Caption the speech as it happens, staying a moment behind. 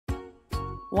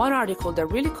One article that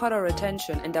really caught our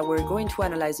attention and that we're going to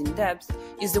analyze in depth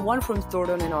is the one from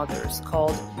Thornton and others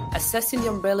called Assessing the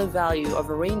Umbrella Value of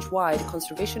a Range-Wide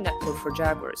Conservation Network for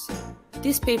Jaguars.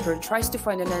 This paper tries to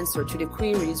find an answer to the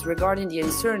queries regarding the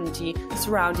uncertainty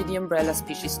surrounding the umbrella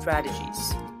species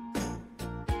strategies.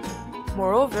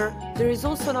 Moreover, there is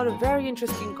also another very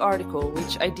interesting article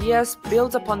which ideas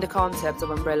builds upon the concept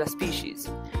of umbrella species.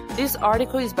 This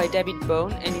article is by David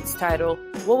Bone and it's titled,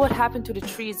 What Would Happen to the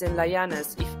Trees and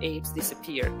Lianas if Apes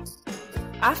Disappeared?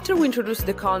 After we introduce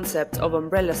the concept of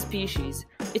umbrella species,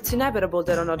 it's inevitable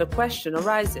that another question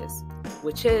arises,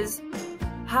 which is,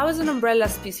 how is an umbrella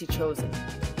species chosen?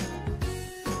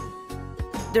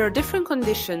 There are different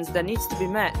conditions that need to be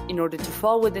met in order to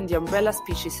fall within the umbrella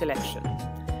species selection.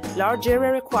 Large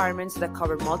area requirements that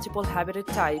cover multiple habitat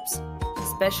types,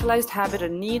 specialized habitat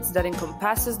needs that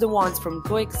encompasses the ones from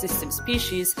coexisting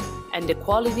species, and the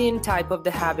quality and type of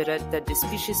the habitat that the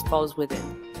species falls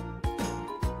within.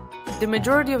 The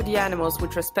majority of the animals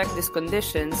which respect these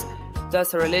conditions,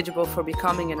 thus are eligible for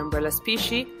becoming an umbrella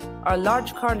species, are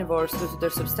large carnivores due to their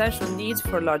substantial needs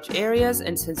for large areas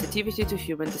and sensitivity to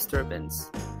human disturbance.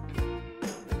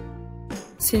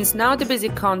 Since now the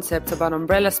basic concepts about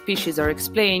umbrella species are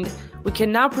explained, we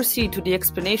can now proceed to the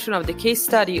explanation of the case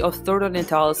study of Thornton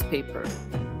et al.'s paper.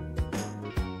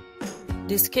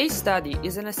 This case study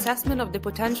is an assessment of the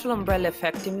potential umbrella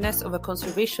effectiveness of a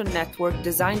conservation network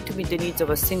designed to meet the needs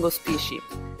of a single species,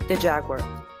 the jaguar.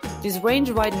 This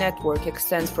range-wide network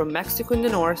extends from Mexico in the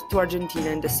north to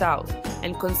Argentina in the south,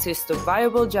 and consists of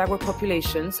viable jaguar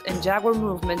populations and jaguar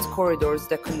movement corridors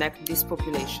that connect these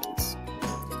populations.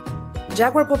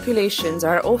 Jaguar populations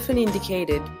are often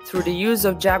indicated through the use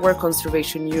of Jaguar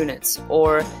Conservation Units,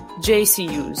 or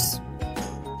JCUs.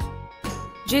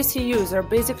 JCUs are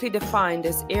basically defined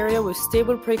as area with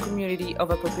stable prey community of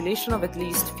a population of at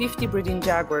least 50 breeding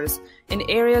jaguars, and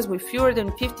areas with fewer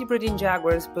than 50 breeding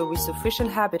jaguars but with sufficient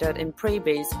habitat and prey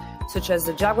base, such as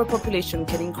the jaguar population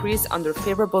can increase under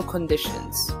favorable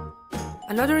conditions.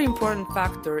 Another important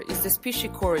factor is the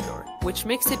species corridor, which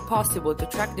makes it possible to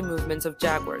track the movements of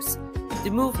jaguars. The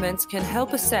movements can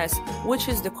help assess which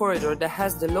is the corridor that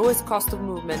has the lowest cost of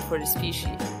movement for the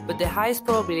species, but the highest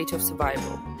probability of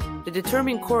survival. The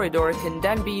determined corridor can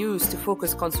then be used to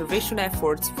focus conservation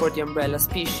efforts for the umbrella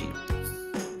species.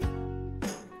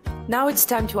 Now it's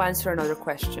time to answer another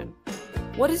question.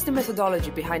 What is the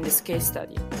methodology behind this case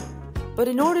study? But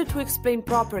in order to explain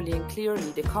properly and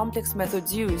clearly the complex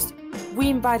methods used, we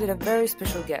invited a very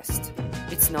special guest.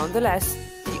 It's nonetheless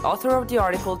the author of the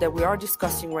article that we are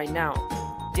discussing right now,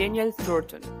 Daniel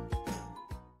Thornton.